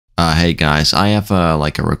Hey guys, I have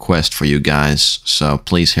like a request for you guys, so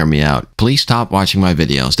please hear me out. Please stop watching my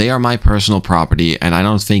videos. They are my personal property, and I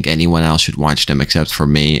don't think anyone else should watch them except for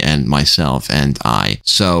me and myself and I.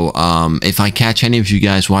 So, if I catch any of you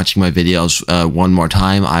guys watching my videos one more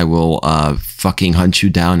time, I will fucking hunt you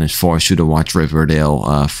down and force you to watch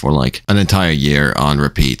Riverdale for like an entire year on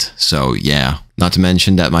repeat. So yeah. Not to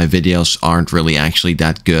mention that my videos aren't really actually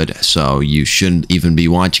that good, so you shouldn't even be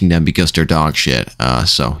watching them because they're dog shit.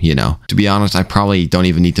 So, you know. To be honest, I probably don't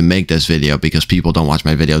even need to make this video because people don't watch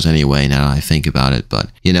my videos anyway now that I think about it. But,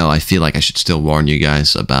 you know, I feel like I should still warn you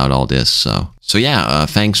guys about all this. So yeah,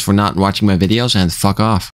 thanks for not watching my videos and fuck off.